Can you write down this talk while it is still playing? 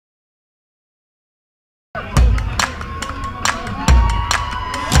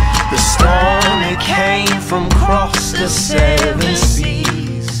from across the 7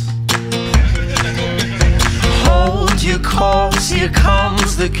 seas. Hold your course, here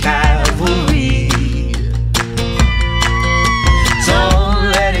comes the cavalry.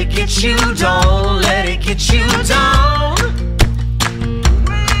 Don't let it get you, don't let it get you down.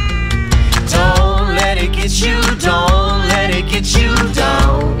 Don't let it get you, don't let it get you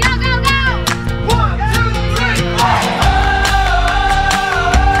down. Go, go, go! 1, 2, 3, 4.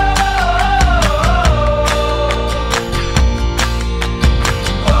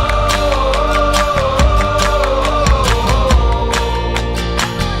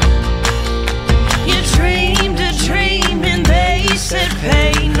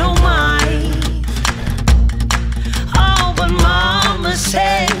 Pay no mind. Oh, but mama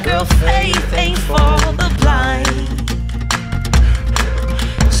said, girl, faith ain't for the blind.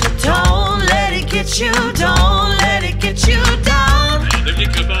 So don't let it get you down.